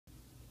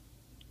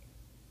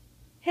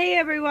Hey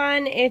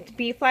everyone, it's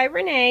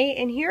Bflyrenee,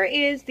 and here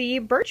is the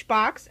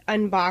Birchbox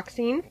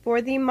unboxing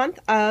for the month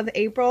of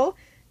April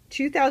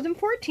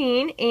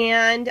 2014.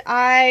 And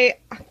I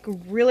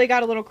really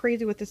got a little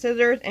crazy with the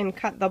scissors and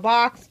cut the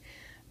box,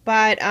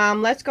 but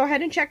let's go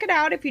ahead and check it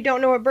out. If you don't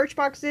know what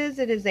Birchbox is,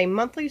 it is a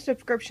monthly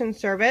subscription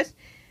service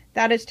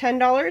that is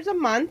 $10 a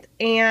month,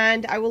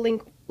 and I will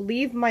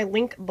leave my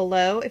link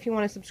below. If you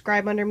want to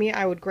subscribe under me,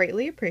 I would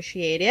greatly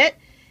appreciate it.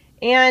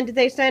 And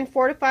they send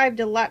 4 to 5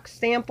 deluxe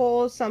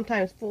samples,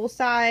 sometimes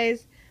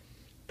full-size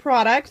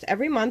products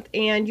every month,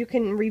 and you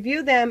can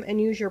review them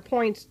and use your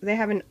points. They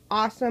have an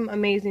awesome,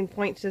 amazing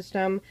point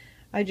system.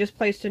 I just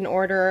placed an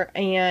order,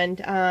 and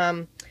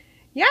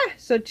yeah,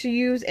 so to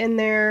use in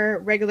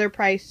their regular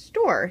price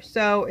store.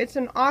 So it's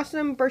an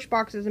awesome,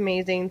 Birchbox is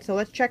amazing, so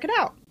let's check it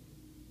out.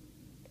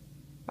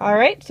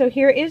 Alright, so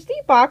here is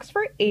the box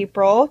for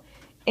April.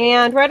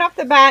 And right off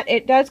the bat,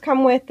 it does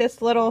come with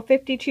this little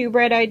 52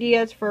 bread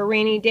ideas for a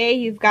rainy day.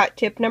 You've got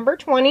tip number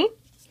 20.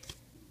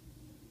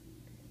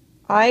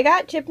 I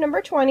got tip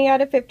number 20 out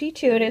of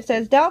 52, and it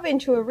says, delve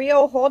into a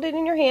real hold it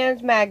in your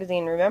hands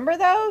magazine. Remember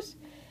those?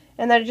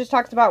 And then it just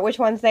talks about which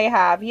ones they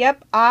have.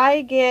 Yep,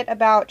 I get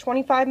about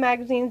 25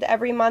 magazines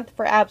every month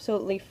for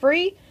absolutely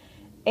free.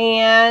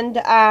 And,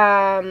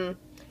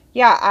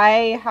 yeah,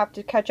 I have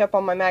to catch up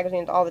on my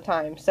magazines all the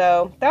time.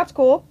 So, that's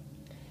cool.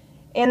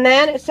 And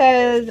then it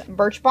says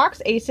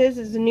Birchbox Aces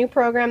is a new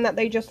program that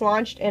they just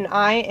launched, and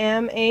I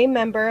am a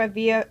member of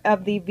the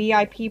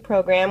VIP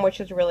program,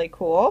 which is really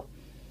cool.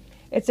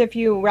 It's if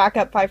you rack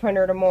up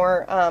 500 or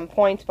more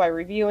points by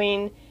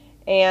reviewing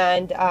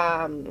and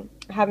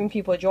having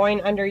people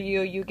join under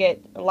you, you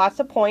get lots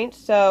of points,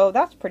 so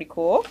that's pretty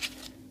cool.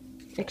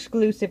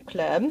 Exclusive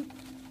club.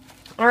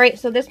 Alright,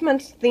 so this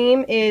month's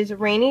theme is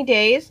rainy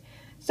days.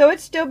 So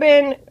it's still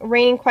been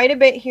raining quite a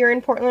bit here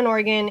in Portland,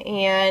 Oregon,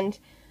 and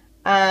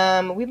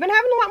we've been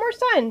having a lot more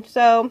sun,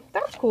 so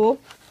that's cool.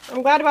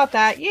 I'm glad about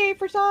that. Yay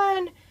for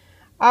sun!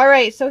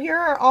 Alright, so here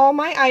are all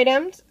my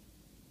items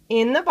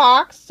in the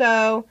box.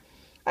 So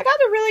I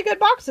got a really good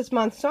box this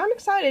month, so I'm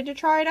excited to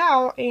try it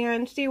out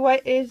and see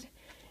what it's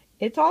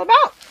all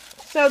about.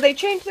 So they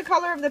changed the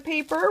color of the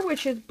paper,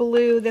 which is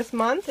blue this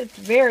month. It's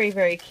very,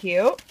 very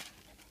cute.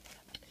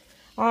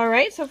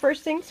 Alright, so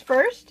first things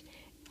first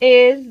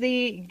is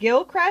the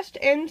Gilchrist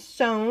and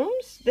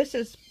Soames. This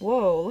is,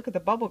 whoa, look at the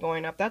bubble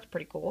going up. That's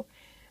pretty cool.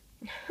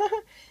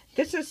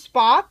 This is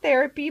Spa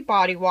Therapy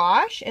Body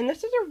Wash, and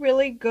this is a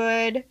really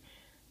good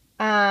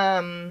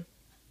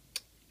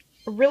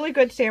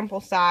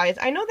sample size.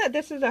 I know that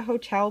this is a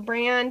hotel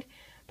brand,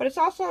 but it's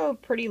also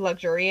pretty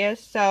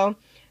luxurious, so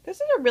this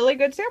is a really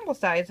good sample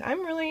size.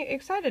 I'm really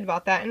excited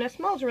about that, and it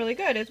smells really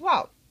good as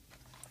well.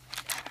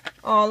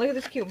 Oh, look at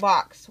this cute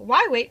box.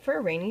 Why wait for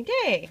a rainy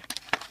day?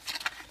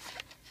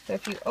 So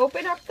if you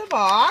open up the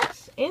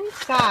box,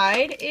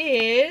 inside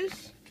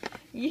is,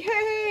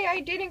 yay,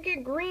 I didn't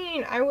get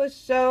green. I was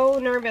so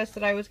nervous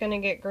that I was going to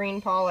get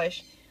green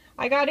polish.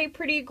 I got a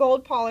pretty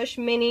gold polish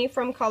mini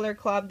from Color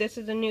Club. This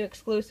is a new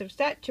exclusive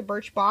set to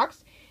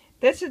Birchbox.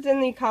 This is in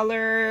the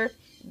color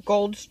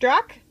Gold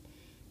Struck.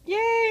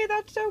 Yay,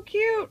 that's so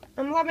cute.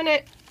 I'm loving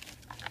it.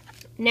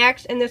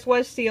 Next, and this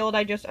was sealed,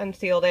 I just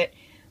unsealed it.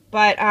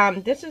 But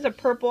this is a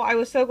purple. I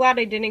was so glad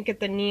I didn't get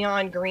the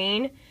neon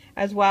green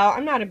as well.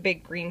 I'm not a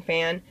big green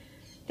fan.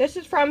 This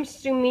is from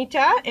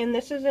Sumita, and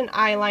this is an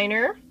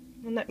eyeliner.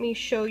 And let me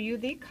show you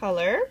the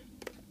color.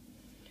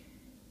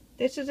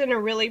 This is in a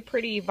really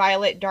pretty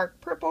violet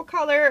dark purple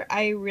color.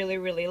 I really,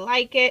 really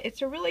like it.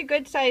 It's a really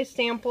good size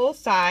sample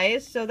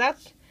size, so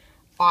that's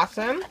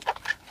awesome.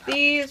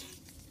 My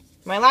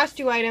last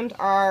two items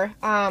are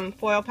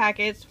foil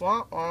packets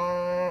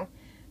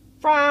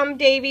from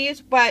Davies,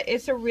 but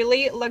it's a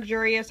really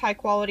luxurious,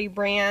 high-quality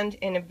brand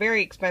and a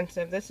very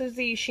expensive. This is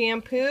the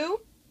shampoo,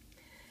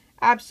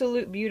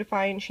 Absolute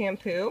Beautifying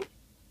Shampoo,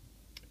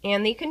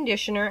 and the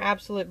conditioner,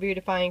 Absolute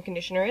Beautifying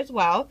Conditioner as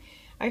well.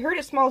 I heard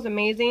it smells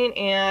amazing,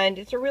 and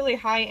it's a really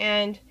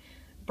high-end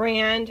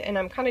brand, and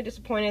I'm kind of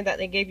disappointed that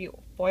they gave you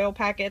foil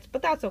packets,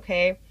 but that's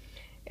okay.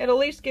 It'll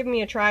at least give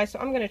me a try, so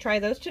I'm going to try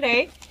those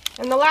today.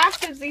 And the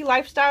last is the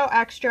Lifestyle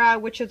Extra,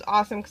 which is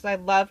awesome because I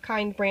love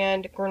Kind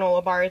brand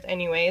granola bars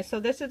anyway.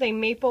 So this is a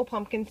maple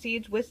pumpkin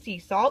seeds with sea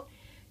salt,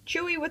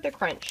 chewy with a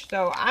crunch.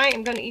 So I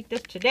am going to eat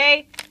this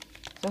today,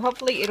 so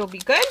hopefully it'll be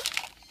good.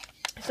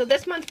 So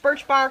this month's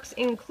Birchbox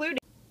included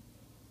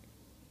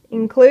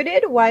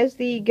was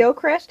the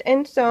Gilchrist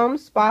and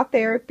Soames Spa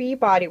Therapy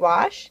Body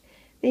Wash,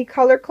 the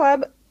Color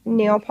Club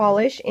Nail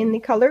Polish in the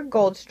color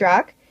Gold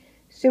Struck,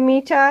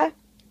 Sumita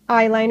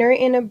eyeliner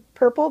in a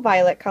purple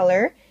violet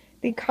color,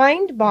 the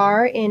Kind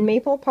bar in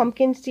maple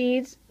pumpkin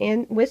seeds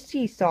with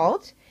sea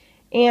salt,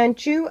 and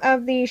 2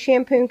 of the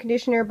shampoo and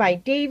conditioner by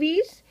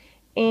Davies,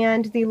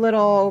 and the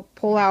little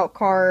pull-out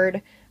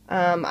card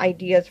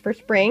ideas for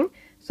spring.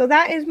 So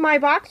that is my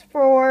box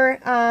for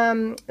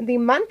the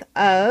month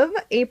of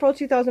April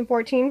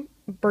 2014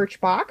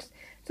 Birchbox.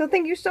 So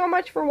thank you so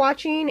much for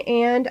watching,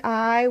 and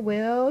I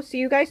will see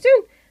you guys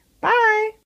soon. Bye!